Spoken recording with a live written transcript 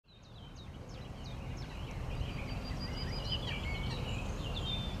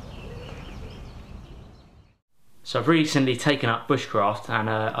So I've recently taken up bushcraft, and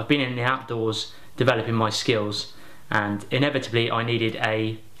I've been in the outdoors developing my skills, and inevitably I needed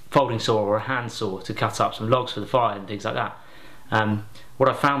a folding saw or a hand saw to cut up some logs for the fire and things like that. What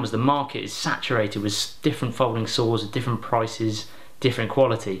I found was the market is saturated with different folding saws at different prices, different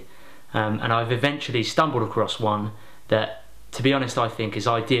quality, and I've eventually stumbled across one that, to be honest, I think is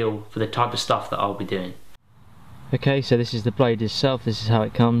ideal for the type of stuff that I'll be doing. Okay, so this is the blade itself. This is how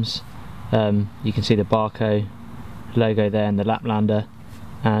it comes. You can see the Bahco logo there and the Laplander,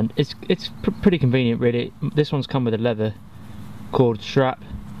 and it's pretty convenient really. This one's come with a leather cord strap.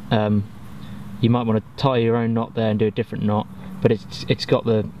 You might want to tie your own knot there and do a different knot, but it's got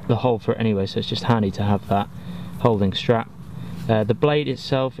the hole for it anyway, so it's just handy to have that holding strap. The blade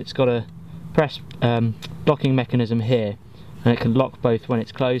itself, it's got a press locking mechanism here, and it can lock both when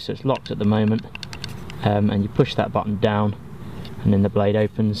it's closed, so it's locked at the moment, and you push that button down and then the blade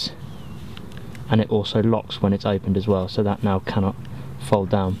opens, and it also locks when it's opened as well, so that now cannot fold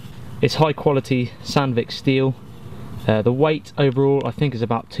down. It's high quality Sandvik steel. The weight overall I think is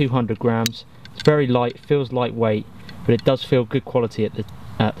about 200 grams. It's very light, feels lightweight, but it does feel good quality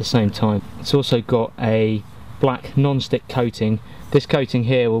at the same time. It's also got a black non-stick coating. This coating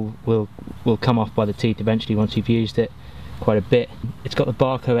here will come off by the teeth eventually once you've used it quite a bit. It's got the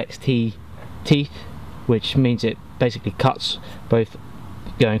Bahco XT teeth, which means it basically cuts both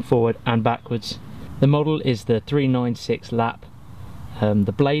going forward and backwards. The model is the 396 lap.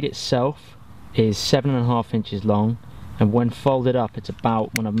 The blade itself is 7.5 inches long, and when folded up it's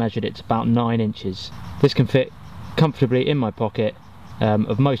about, when I've measured it, it's about 9 inches. This can fit comfortably in my pocket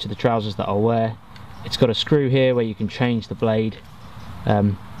of most of the trousers that I'll wear. It's got a screw here where you can change the blade,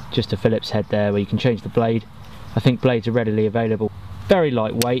 just a Phillips head there where you can change the blade. I think blades are readily available. Very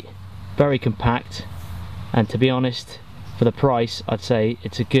lightweight, very compact, and to be honest, for the price I'd say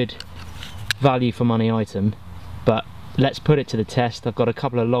it's a good value for money item. But let's put it to the test. I've got a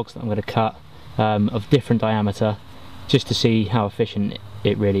couple of logs that I'm going to cut of different diameter, just to see how efficient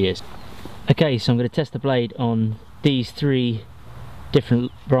it really is. Okay, so I'm going to test the blade on these 3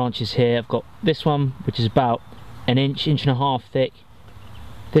 different branches here. I've got this one, which is about an inch and a half thick.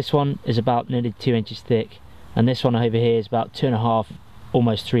 This one is about nearly 2 inches thick, and this one over here is about 2.5,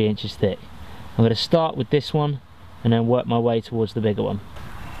 almost 3 inches thick. I'm going to start with this one and then work my way towards the bigger one.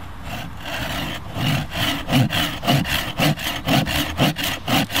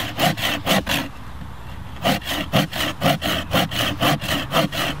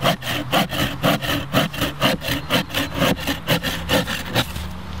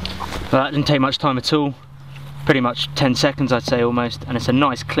 Well, that didn't take much time at all, pretty much 10 seconds I'd say almost, and it's a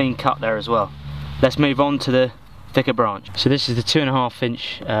nice clean cut there as well. Let's move on to the thicker branch. So this is the 2.5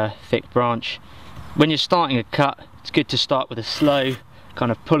 inch thick branch. When you're starting a cut, it's good to start with a slow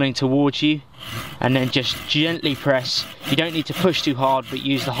kind of pulling towards you, and then just gently press. You don't need to push too hard, but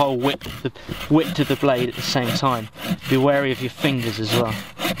use the whole width of the blade at the same time. Be wary of your fingers as well.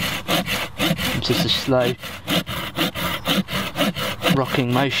 It's just a slow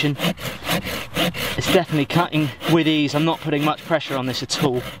rocking motion. It's definitely cutting with ease. I'm not putting much pressure on this at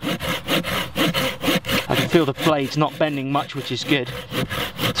all. I can feel the blade's not bending much, which is good,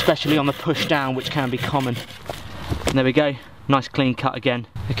 especially on the push down, which can be common. And there we go, nice clean cut again.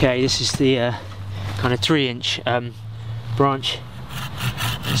 Okay, this is the kind of 3 inch branch,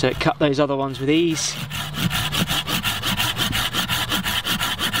 so it cut those other ones with ease.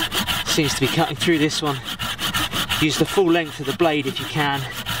 Seems to be cutting through this one. Use the full length of the blade if you can.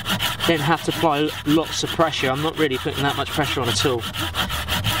 Don't have to apply lots of pressure. I'm not really putting that much pressure on at all.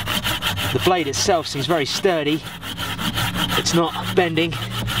 The blade itself seems very sturdy. It's not bending.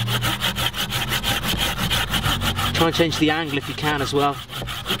 Try and change the angle if you can as well.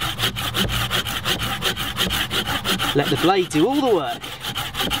 Let the blade do all the work.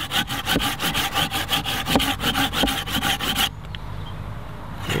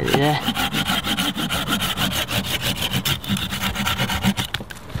 There.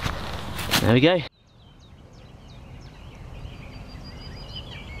 There we go.